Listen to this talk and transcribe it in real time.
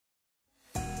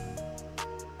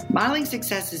Modeling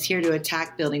Success is here to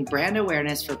attack building brand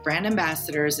awareness for brand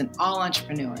ambassadors and all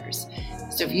entrepreneurs.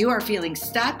 So if you are feeling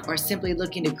stuck or simply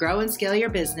looking to grow and scale your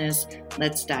business,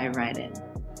 let's dive right in.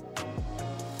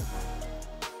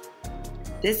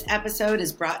 This episode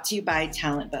is brought to you by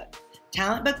Talent Book.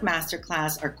 Talent Book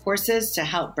Masterclass are courses to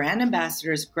help brand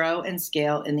ambassadors grow and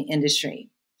scale in the industry.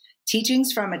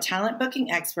 Teachings from a talent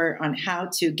booking expert on how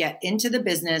to get into the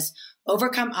business,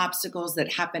 overcome obstacles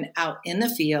that happen out in the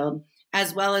field,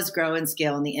 as well as grow and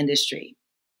scale in the industry.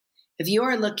 If you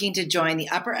are looking to join the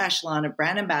upper echelon of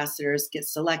brand ambassadors, get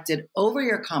selected over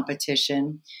your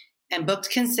competition and booked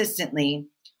consistently,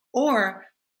 or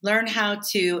learn how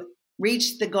to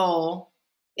reach the goal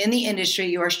in the industry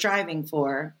you are striving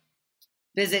for,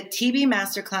 visit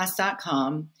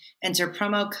tbmasterclass.com, enter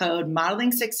promo code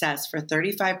Modeling Success for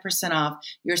 35% off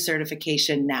your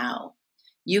certification now.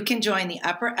 You can join the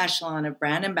upper echelon of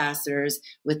brand ambassadors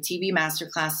with TB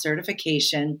Masterclass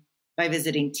certification by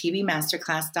visiting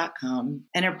tbmasterclass.com,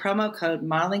 enter promo code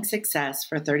Modeling Success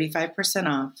for 35%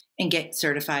 off, and get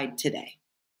certified today.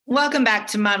 Welcome back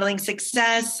to Modeling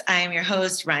Success. I am your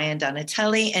host, Ryan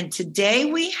Donatelli, and today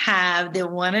we have the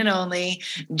one and only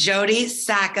Jodie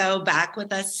Sacco back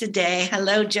with us today.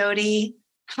 Hello, Jodie.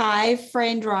 Hi,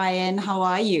 friend Ryan. How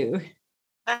are you?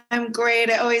 I'm great.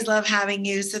 I always love having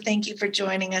you. So thank you for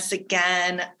joining us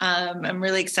again. I'm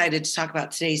really excited to talk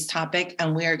about today's topic,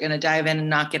 and we are going to dive in and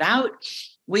knock it out.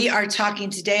 We are talking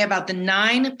today about the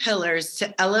 9 pillars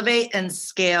to elevate and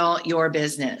scale your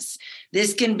business.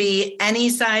 This can be any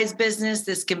size business.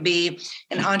 This can be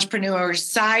an entrepreneur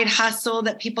side hustle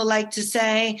that people like to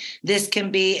say. This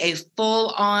can be a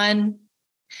full-on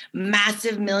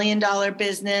massive $1 million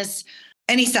business,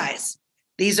 any size.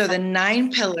 These are the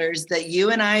 9 pillars that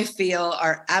you and I feel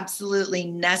are absolutely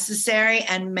necessary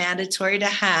and mandatory to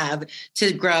have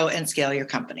to grow and scale your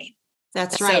company.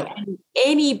 That's right. And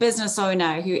any business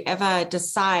owner who ever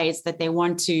decides that they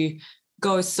want to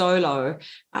go solo,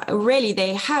 really,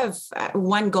 they have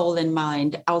one goal in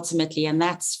mind ultimately, and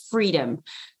that's freedom.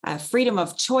 Freedom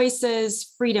of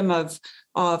choices, freedom of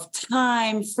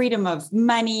time, freedom of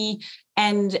money.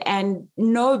 And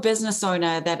no business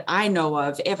owner that I know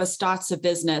of ever starts a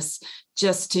business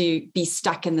just to be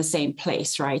stuck in the same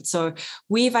place, right? So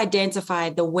we've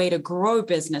identified the way to grow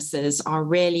businesses are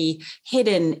really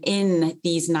hidden in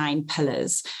these 9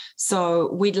 pillars.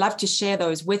 So we'd love to share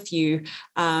those with you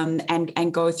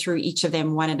and go through each of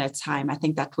them one at a time. I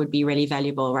think that would be really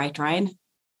valuable, right, Ryan?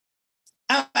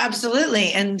 Oh,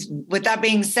 absolutely. And with that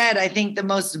being said, I think the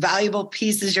most valuable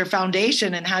piece is your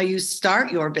foundation and how you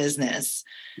start your business.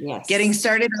 Yes. Getting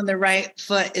started on the right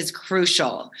foot is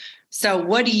crucial. So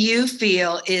what do you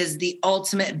feel is the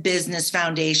ultimate business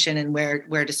foundation and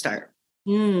where to start?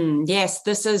 Yes,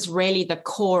 this is really the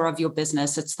core of your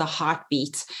business. It's the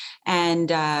heartbeat. And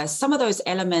some of those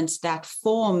elements that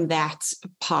form that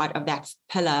part of that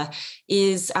pillar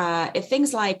is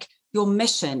things like your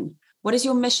mission. What is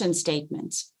your mission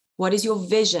statement? What is your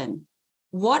vision?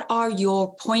 What are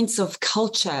your points of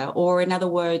culture? Or in other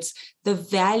words, the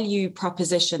value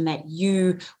proposition that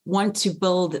you want to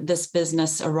build this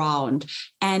business around.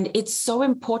 And it's so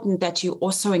important that you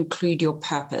also include your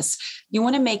purpose. You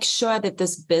want to make sure that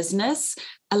this business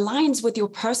aligns with your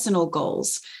personal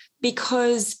goals.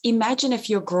 Because imagine if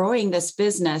you're growing this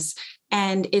business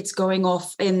and it's going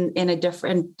off in a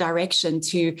different direction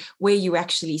to where you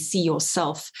actually see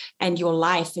yourself and your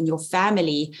life and your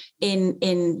family in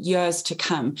years to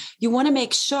come. You want to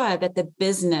make sure that the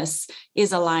business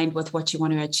is aligned with what you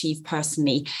want to achieve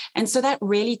personally. And so that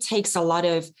really takes a lot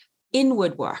of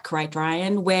inward work, right,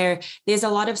 Ryan, where there's a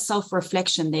lot of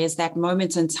self-reflection. There's that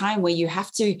moment in time where you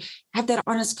have to have that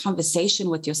honest conversation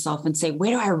with yourself and say,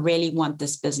 where do I really want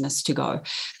this business to go?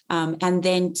 And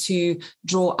then to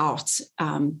draw out,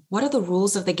 what are the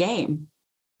rules of the game,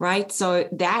 right? So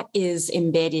that is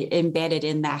embedded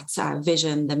in that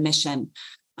vision, the mission,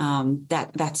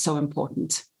 that's so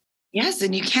important. Yes,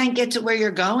 and you can't get to where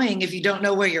you're going if you don't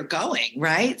know where you're going,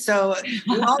 right? So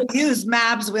we all use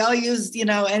maps. We all use,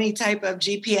 any type of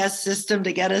GPS system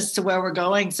to get us to where we're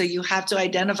going. So you have to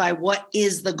identify what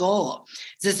is the goal.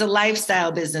 Is this a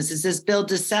lifestyle business? Is this build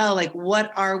to sell? Like, what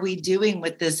are we doing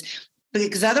with this?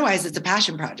 Because otherwise it's a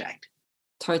passion project.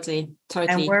 Totally.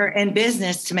 And we're in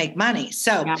business to make money.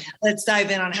 So Let's dive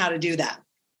in on how to do that.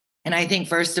 And I think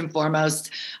first and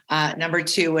foremost, number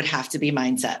 2 would have to be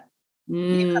mindset.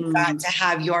 You have got to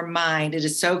have your mind. It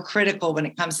is so critical when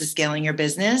it comes to scaling your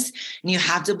business. And you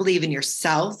have to believe in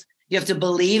yourself. You have to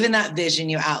believe in that vision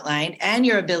you outlined and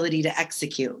your ability to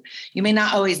execute. You may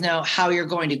not always know how you're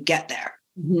going to get there,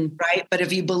 right? But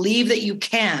if you believe that you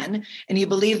can, and you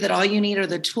believe that all you need are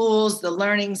the tools, the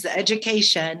learnings, the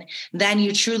education, then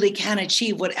you truly can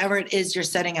achieve whatever it is you're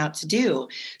setting out to do.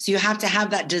 So you have to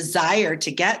have that desire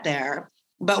to get there.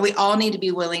 But we all need to be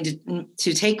willing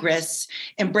to take risks,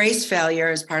 embrace failure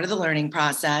as part of the learning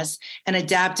process, and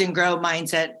adapt and grow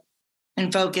mindset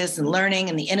and focus and learning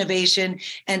and the innovation.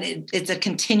 And it's a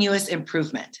continuous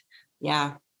improvement.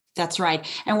 Yeah, that's right.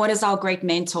 And what does our great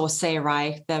mentor say,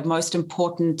 right? The most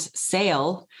important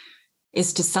sale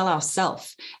is to sell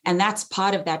ourselves. And that's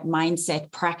part of that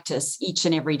mindset practice each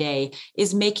and every day,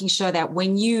 is making sure that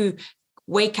when you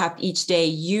wake up each day,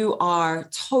 you are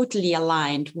totally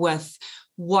aligned with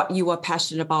what you are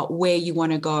passionate about, where you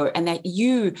want to go, and that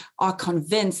you are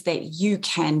convinced that you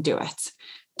can do it.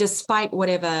 Despite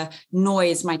whatever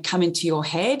noise might come into your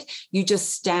head, you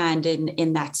just stand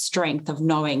in that strength of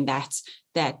knowing that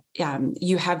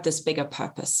you have this bigger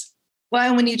purpose. Well,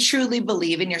 and when you truly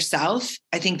believe in yourself,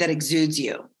 I think that exudes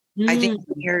you. I think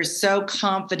you're so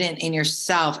confident in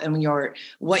yourself and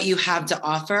what you have to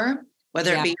offer,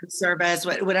 whether it be your service,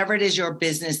 whatever it is your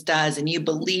business does, and you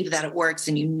believe that it works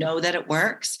and you know that it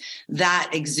works,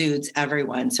 that exudes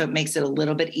everyone. So it makes it a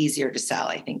little bit easier to sell,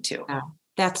 I think, too. Yeah.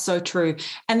 That's so true.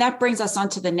 And that brings us on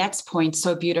to the next point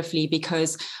so beautifully,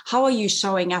 because how are you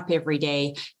showing up every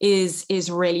day is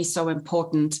really so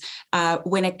important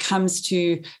when it comes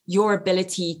to your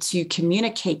ability to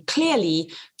communicate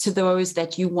clearly to those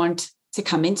that you want to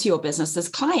come into your business as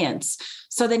clients.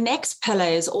 So the next pillar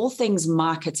is all things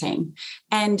marketing.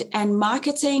 And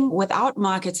marketing, without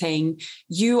marketing,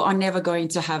 you are never going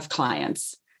to have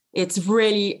clients. It's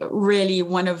really, really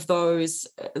one of those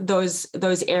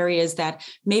areas that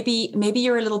maybe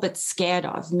you're a little bit scared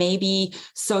of. Maybe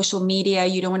social media,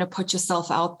 you don't want to put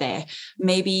yourself out there.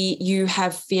 Maybe you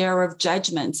have fear of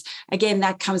judgment. Again,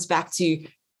 that comes back to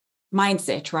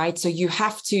mindset, right? So you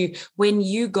have to, when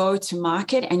you go to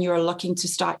market and you're looking to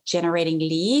start generating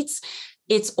leads,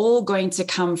 it's all going to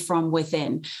come from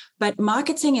within. But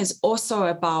marketing is also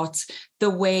about the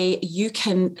way you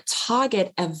can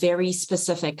target a very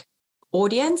specific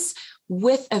audience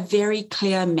with a very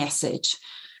clear message.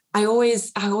 I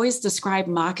always describe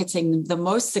marketing, the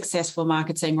most successful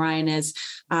marketing, Ryan, is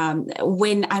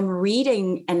when I'm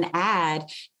reading an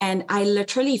ad and I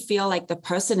literally feel like the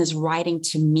person is writing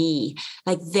to me,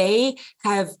 like they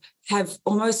have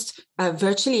almost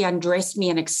virtually undressed me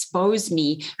and exposed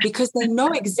me because they know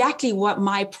exactly what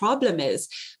my problem is.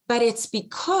 But it's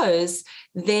because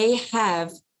they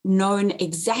have known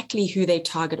exactly who their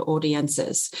target audience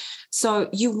is. So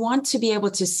you want to be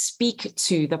able to speak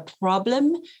to the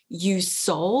problem you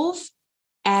solve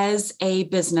as a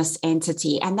business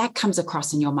entity, and that comes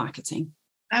across in your marketing.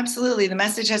 Absolutely. The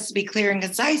message has to be clear and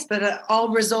concise, but it all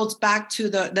results back to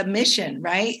the mission,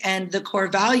 right? And the core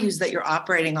values that you're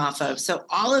operating off of. So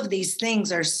all of these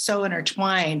things are so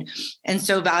intertwined and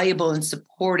so valuable in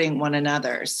supporting one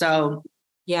another. So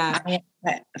yeah,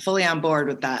 I'm fully on board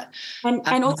with that.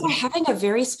 And also having a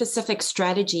very specific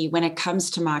strategy when it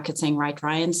comes to marketing, right,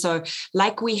 Ryan? So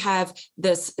like we have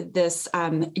this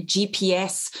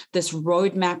GPS, this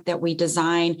roadmap that we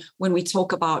design when we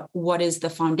talk about what is the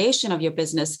foundation of your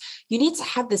business, you need to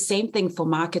have the same thing for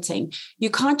marketing. You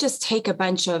can't just take a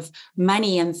bunch of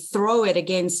money and throw it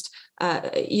against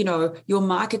your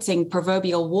marketing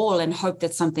proverbial wall and hope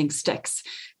that something sticks.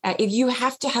 If you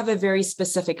have to have a very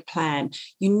specific plan,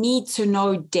 you need to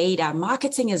know data.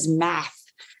 Marketing is math,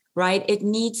 right?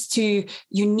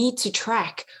 You need to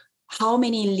track how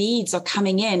many leads are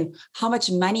coming in. How much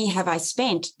money have I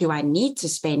spent? Do I need to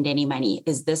spend any money?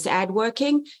 Is this ad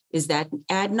working? Is that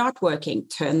ad not working?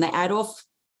 Turn the ad off,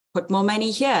 put more money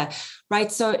here,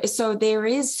 right? So there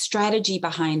is strategy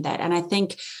behind that. And I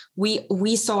think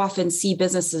we so often see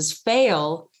businesses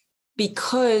fail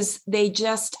because they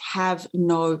just have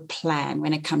no plan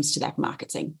when it comes to that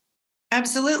marketing.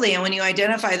 Absolutely. And when you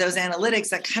identify those analytics,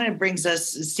 that kind of brings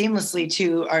us seamlessly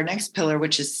to our next pillar,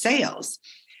 which is sales.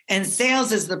 And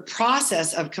sales is the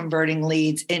process of converting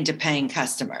leads into paying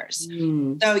customers.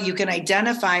 So you can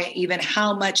identify even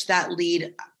how much that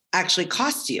lead actually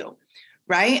costs you,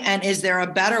 right? And is there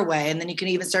a better way? And then you can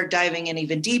even start diving in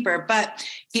even deeper, but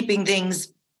keeping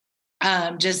things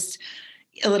just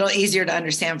a little easier to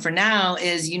understand for now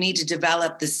is you need to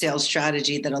develop the sales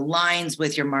strategy that aligns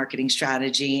with your marketing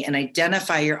strategy and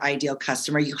identify your ideal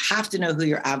customer. You have to know who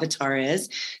your avatar is.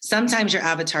 Sometimes your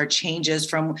avatar changes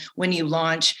from when you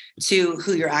launch to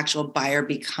who your actual buyer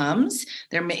becomes.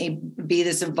 There may be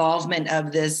this involvement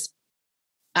of this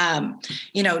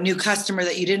new customer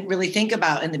that you didn't really think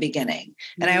about in the beginning.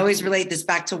 And I always relate this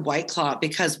back to White Claw,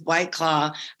 because White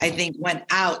Claw, I think, went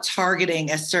out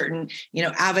targeting a certain,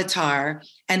 avatar,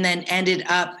 and then ended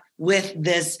up with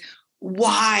this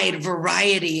wide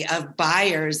variety of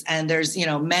buyers. And there's,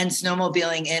 men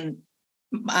snowmobiling in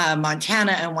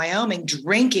Montana and Wyoming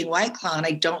drinking White Claw. And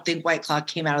I don't think White Claw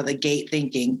came out of the gate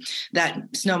thinking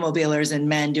that snowmobilers and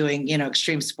men doing,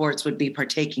 extreme sports would be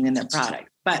partaking in their product.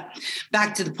 But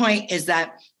back to the point is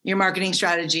that your marketing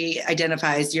strategy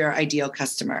identifies your ideal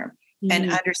customer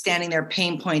and understanding their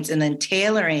pain points, and then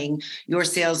tailoring your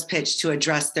sales pitch to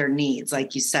address their needs,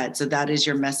 like you said. So that is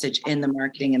your message in the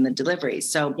marketing and the delivery.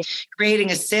 So creating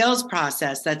a sales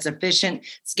process that's efficient,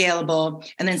 scalable,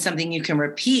 and then something you can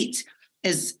repeat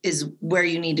is where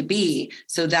you need to be.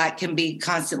 So that can be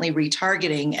constantly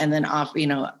retargeting, and then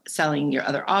selling your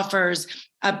other offers,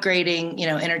 upgrading,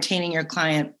 entertaining your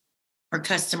client or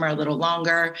customer a little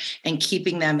longer, and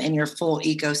keeping them in your full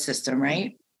ecosystem,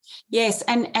 right? Yes.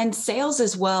 And sales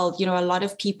as well. A lot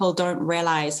of people don't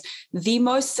realize the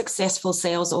most successful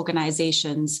sales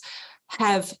organizations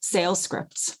have sales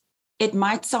scripts. It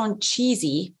might sound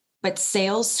cheesy, but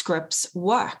sales scripts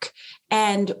work.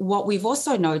 And what we've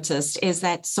also noticed is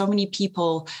that so many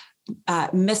people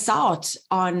miss out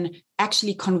on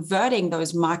actually converting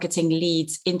those marketing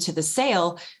leads into the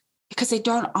sale because they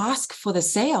don't ask for the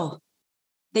sale.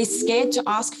 They're scared to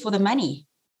ask for the money.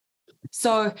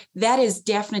 So that is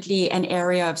definitely an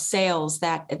area of sales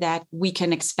that we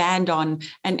can expand on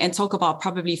and talk about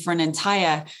probably for an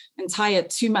entire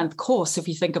 2-month course, if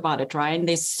you think about it, right? And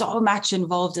there's so much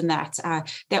involved in that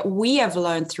that we have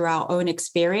learned through our own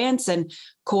experience and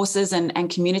courses and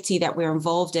community that we're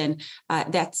involved in.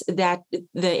 That's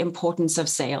the importance of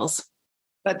sales.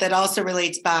 But that also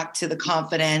relates back to the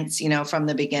confidence, from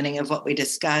the beginning of what we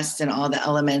discussed and all the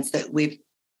elements that we've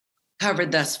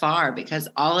covered thus far, because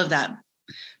all of that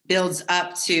builds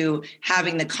up to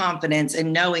having the confidence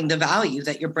and knowing the value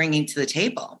that you're bringing to the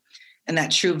table and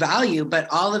that true value. But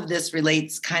all of this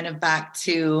relates kind of back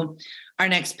to our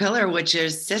next pillar, which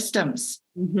is systems.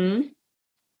 Mm-hmm.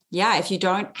 Yeah. If you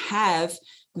don't have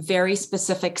very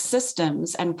specific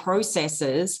systems and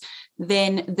processes,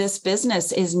 then this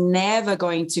business is never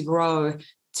going to grow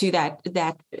to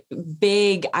that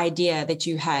big idea that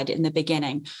you had in the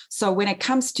beginning. So when it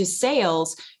comes to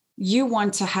sales, you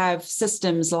want to have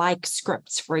systems like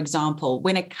scripts, for example.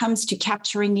 When it comes to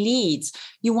capturing leads,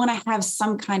 you want to have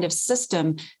some kind of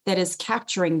system that is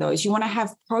capturing those. You want to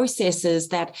have processes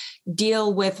that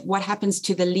deal with what happens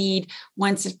to the lead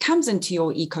once it comes into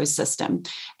your ecosystem.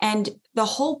 And the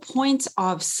whole point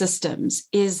of systems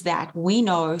is that we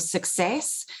know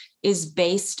success is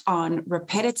based on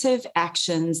repetitive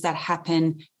actions that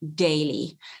happen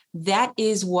daily. That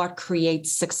is what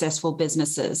creates successful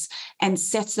businesses and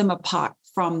sets them apart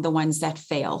from the ones that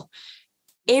fail.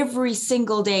 Every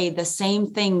single day, the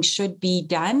same thing should be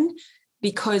done,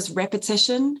 because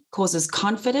repetition causes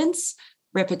confidence.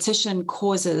 Repetition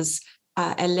causes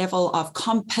a level of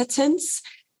competence,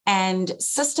 and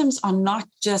systems are not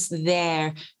just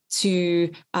there to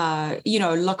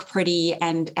look pretty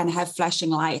and have flashing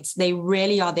lights. They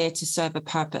really are there to serve a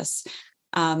purpose.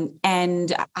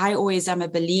 And I always am a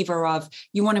believer of,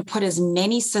 you want to put as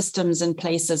many systems in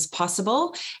place as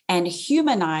possible and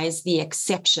humanize the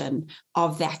exception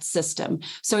of that system.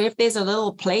 So if there's a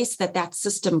little place that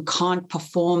system can't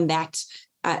perform that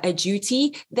a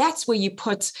duty, that's where you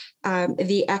put the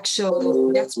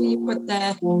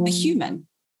human.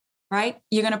 Right?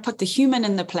 You're going to put the human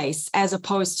in the place as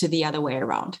opposed to the other way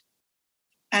around.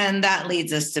 And that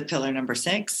leads us to pillar number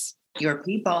 6, your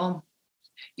people.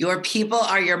 Your people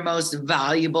are your most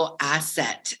valuable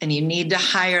asset, and you need to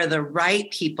hire the right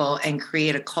people and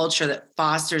create a culture that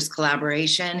fosters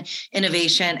collaboration,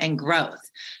 innovation, and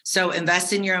growth. So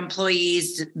invest in your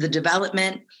employees, the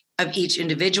development of each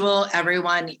individual.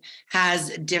 Everyone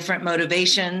has different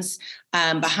motivations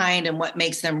behind and what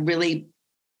makes them really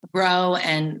grow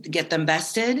and get them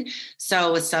vested.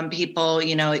 So with some people,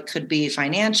 it could be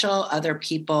financial. Other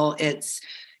people, it's,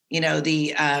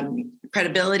 the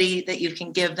credibility that you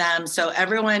can give them. So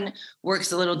everyone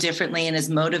works a little differently and is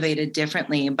motivated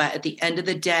differently. But at the end of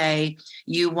the day,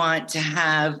 you want to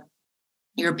have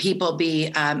your people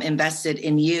be invested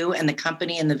in you and the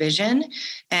company and the vision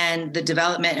and the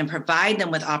development, and provide them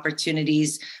with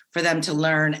opportunities for them to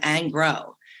learn and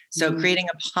grow. So creating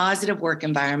a positive work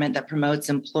environment that promotes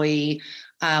employee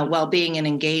well-being and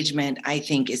engagement, I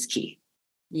think, is key.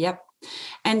 Yep.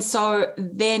 And so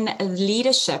then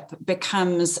leadership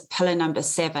becomes pillar number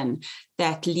 7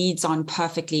 that leads on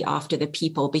perfectly after the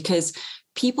people, because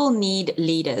people need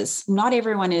leaders. Not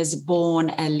everyone is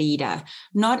born a leader.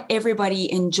 Not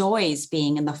everybody enjoys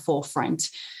being in the forefront.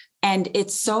 And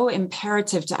it's so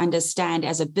imperative to understand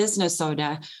as a business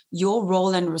owner, your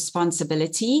role and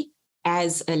responsibility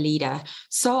as a leader.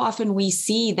 So often we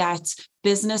see that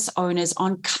business owners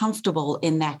aren't comfortable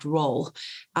in that role,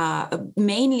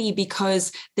 mainly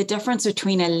because the difference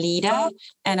between a leader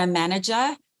and a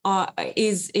manager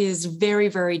is very,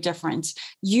 very different.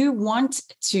 You want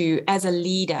to, as a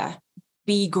leader,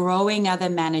 be growing other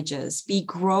managers, be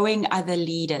growing other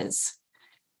leaders.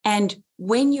 And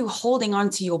when you're holding on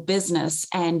to your business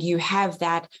and you have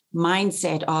that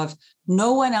mindset of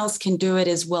no one else can do it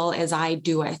as well as I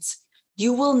do it,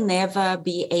 you will never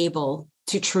be able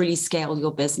to truly scale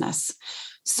your business.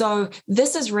 So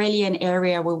this is really an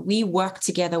area where we work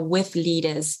together with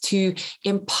leaders to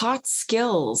impart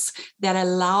skills that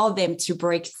allow them to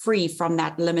break free from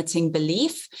that limiting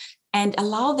belief and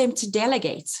allow them to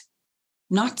delegate,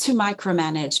 not to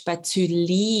micromanage, but to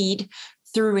lead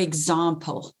through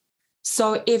example.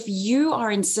 So if you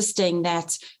are insisting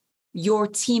that your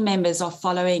team members are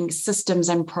following systems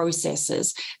and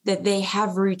processes, that they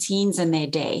have routines in their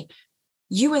day,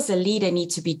 you as a leader need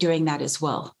to be doing that as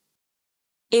well.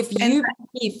 If you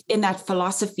believe in that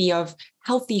philosophy of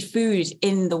healthy food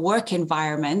in the work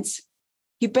environment,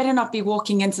 you better not be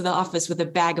walking into the office with a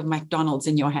bag of McDonald's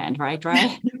in your hand, right?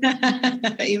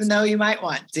 Even though you might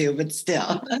want to, but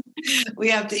still, we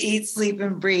have to eat, sleep,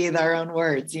 and breathe our own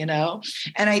words, And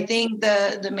I think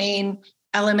the main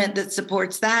element that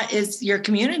supports that is your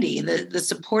community, the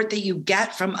support that you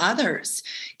get from others.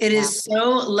 It is so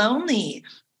lonely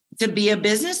to be a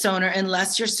business owner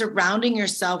unless you're surrounding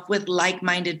yourself with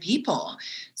like-minded people.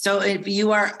 So if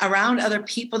you are around other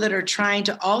people that are trying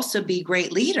to also be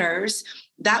great leaders,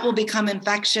 that will become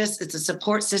infectious. It's a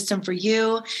support system for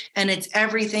you, and it's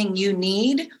everything you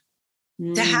need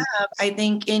to have, I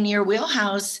think, in your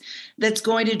wheelhouse that's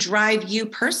going to drive you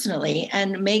personally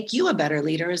and make you a better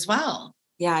leader as well.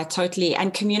 Yeah, totally.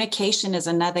 And communication is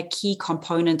another key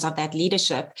component of that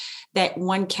leadership, that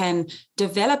one can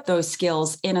develop those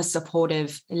skills in a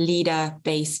supportive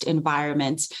leader-based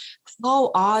environment. How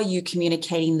are you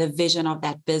communicating the vision of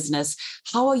that business?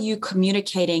 How are you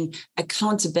communicating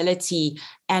accountability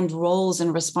and roles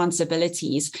and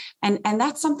responsibilities? And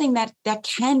that's something that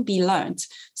can be learned.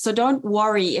 So don't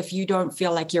worry if you don't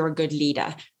feel like you're a good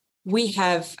leader. We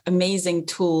have amazing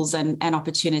tools and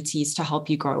opportunities to help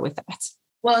you grow with that.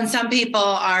 Well, and some people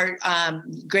are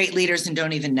great leaders and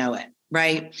don't even know it,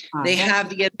 right? They have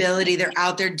the ability, they're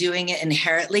out there doing it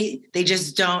inherently. They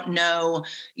just don't know,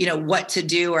 what to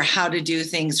do or how to do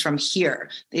things from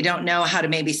here. They don't know how to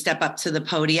maybe step up to the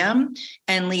podium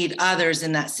and lead others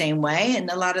in that same way. And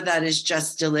a lot of that is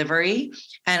just delivery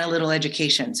and a little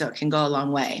education. So it can go a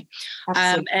long way.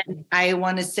 And I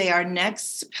want to say our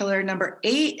next pillar, number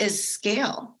 8, is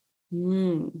scale.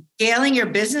 Scaling your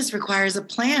business requires a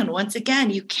plan. Once again,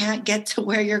 you can't get to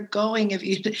where you're going if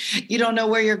you don't know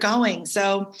where you're going.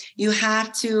 So you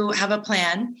have to have a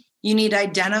plan. You need to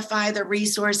identify the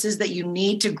resources that you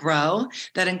need to grow.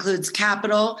 That includes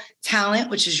capital, talent,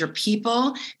 which is your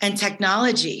people, and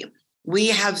technology. We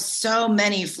have so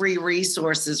many free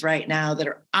resources right now that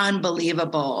are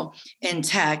unbelievable in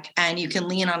tech, and you can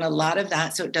lean on a lot of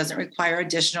that so it doesn't require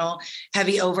additional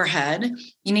heavy overhead.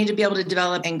 You need to be able to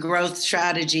develop a growth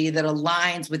strategy that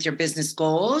aligns with your business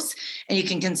goals, and you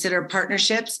can consider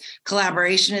partnerships.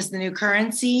 Collaboration is the new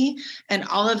currency, and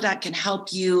all of that can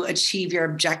help you achieve your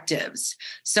objectives.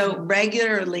 So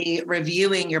regularly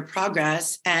reviewing your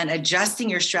progress and adjusting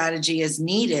your strategy as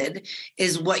needed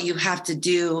is what you have to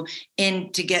do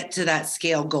to get to that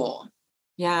scale goal.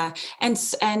 Yeah. And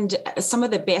some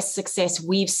of the best success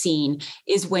we've seen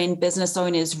is when business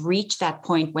owners reach that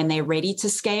point when they're ready to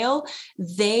scale,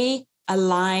 they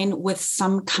align with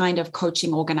some kind of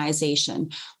coaching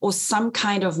organization or some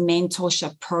kind of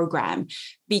mentorship program,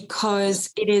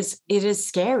 because it is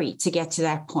scary to get to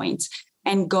that point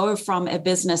and go from a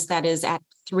business that is at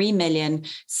 3 million,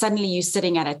 suddenly you're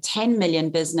sitting at a 10 million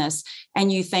business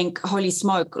and you think, holy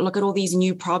smoke, look at all these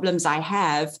new problems I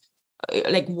have.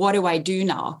 Like, what do I do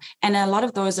now? And a lot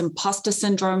of those imposter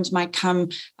syndromes might come,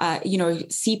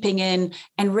 seeping in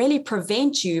and really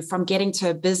prevent you from getting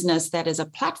to a business that is a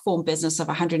platform business of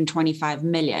 125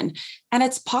 million. And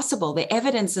it's possible. The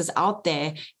evidence is out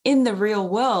there in the real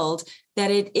world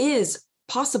that it is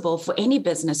possible for any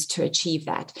business to achieve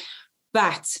that.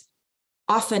 But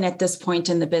often at this point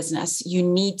in the business, you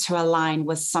need to align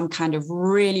with some kind of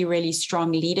really, really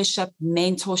strong leadership,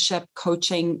 mentorship,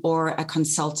 coaching, or a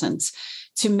consultant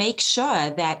to make sure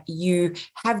that you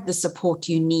have the support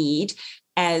you need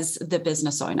as the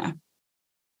business owner.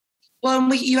 Well,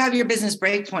 and you have your business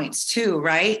breakpoints too,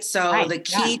 right? So Right. the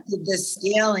key to the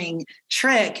scaling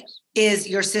trick is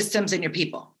your systems and your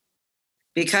people.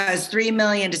 Because 3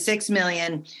 million to 6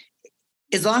 million,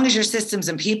 as long as your systems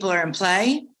and people are in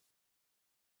play,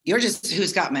 you're just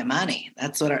who's got my money.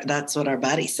 That's what our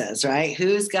buddy says, right?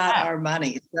 Who's got our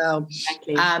money? So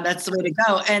Exactly. That's the way to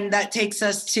go. And that takes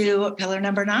us to pillar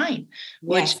number 9,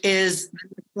 which is the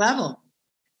next level.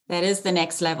 That is the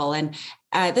next level. And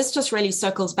this just really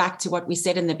circles back to what we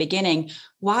said in the beginning.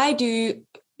 Why do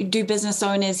business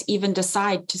owners even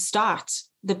decide to start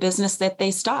the business that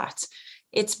they start?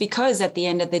 It's because at the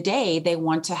end of the day, they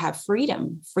want to have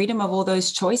freedom of all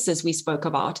those choices we spoke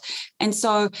about. And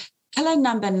so pillar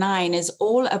number 9 is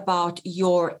all about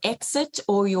your exit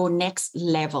or your next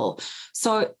level.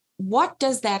 So what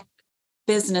does that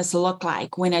business look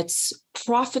like when it's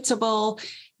profitable?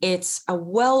 It's a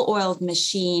well-oiled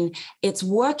machine. It's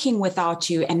working without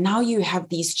you. And now you have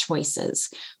these choices.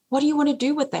 What do you want to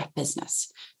do with that business?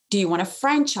 Do you want to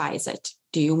franchise it?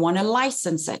 Do you want to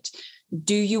license it?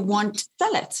 Do you want to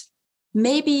sell it?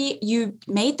 Maybe you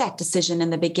made that decision in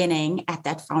the beginning at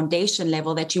that foundation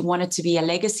level that you wanted to be a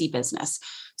legacy business.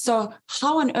 So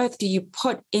how on earth do you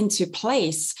put into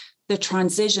place the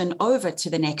transition over to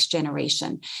the next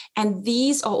generation? And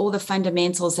these are all the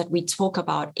fundamentals that we talk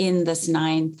about in this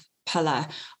 9th pillar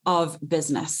of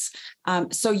business.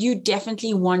 So you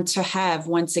definitely want to have,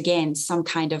 once again, some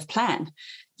kind of plan.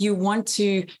 You want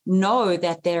to know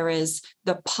that there is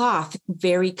the path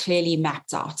very clearly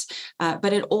mapped out.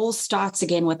 But it all starts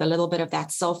again with a little bit of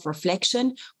that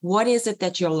self-reflection. What is it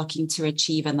that you're looking to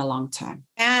achieve in the long term?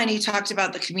 And you talked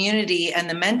about the community and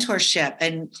the mentorship,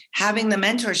 and having the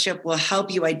mentorship will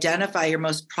help you identify your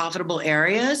most profitable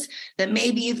areas that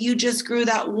maybe if you just grew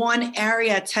that one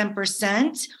area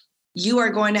 10%, you are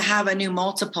going to have a new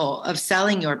multiple of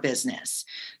selling your business.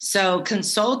 So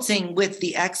consulting with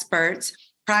the experts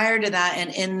prior to that and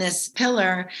in this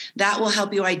pillar, that will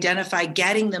help you identify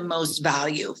getting the most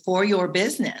value for your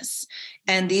business.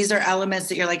 And these are elements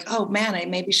that you're like, oh man, I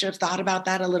maybe should have thought about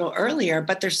that a little earlier,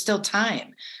 but there's still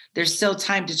time. There's still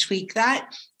time to tweak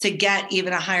that to get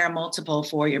even a higher multiple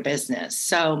for your business.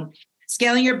 So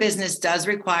scaling your business does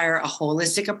require a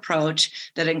holistic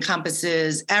approach that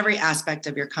encompasses every aspect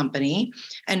of your company.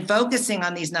 And focusing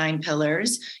on these 9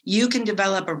 pillars, you can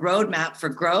develop a roadmap for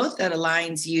growth that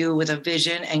aligns you with a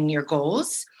vision and your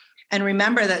goals. And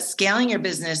remember that scaling your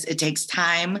business, it takes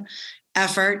time,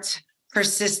 effort,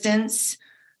 persistence,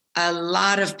 a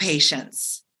lot of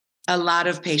patience,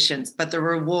 but the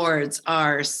rewards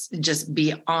are just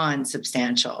beyond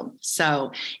substantial.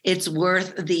 So it's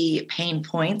worth the pain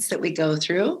points that we go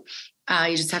through.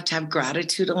 You just have to have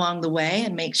gratitude along the way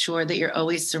and make sure that you're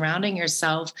always surrounding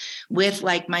yourself with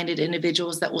like-minded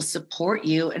individuals that will support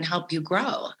you and help you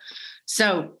grow.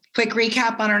 So quick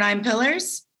recap on our 9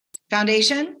 pillars: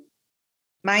 foundation,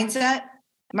 mindset,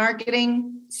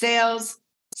 marketing, sales,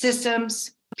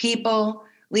 systems, people,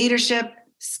 leadership,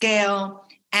 scale,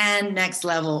 and next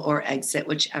level or exit,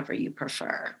 whichever you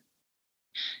prefer.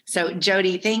 So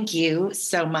Jodie, thank you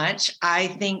so much. I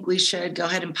think we should go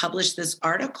ahead and publish this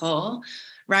article,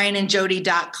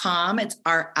 ryanandjodie.com. It's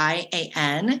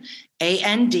RIANAND.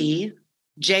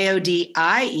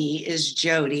 JODIE is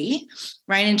Jodie.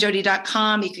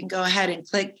 ryanandjodie.com. You can go ahead and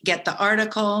click get the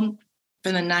article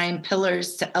for the 9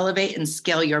 pillars to elevate and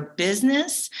scale your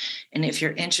business. And if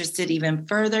you're interested even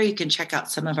further, you can check out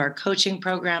some of our coaching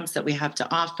programs that we have to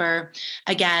offer.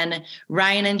 Again,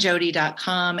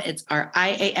 ryanandjodie.com. It's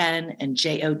RIAN and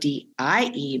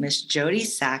JODIE, Miss Jodie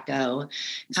Sacco,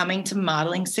 coming to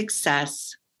Modeling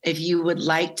Success. If you would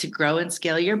like to grow and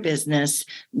scale your business,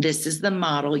 this is the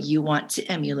model you want to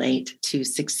emulate to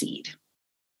succeed.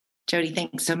 Jodie,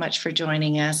 thanks so much for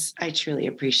joining us. I truly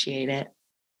appreciate it.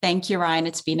 Thank you, Ryan.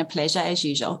 It's been a pleasure as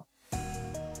usual.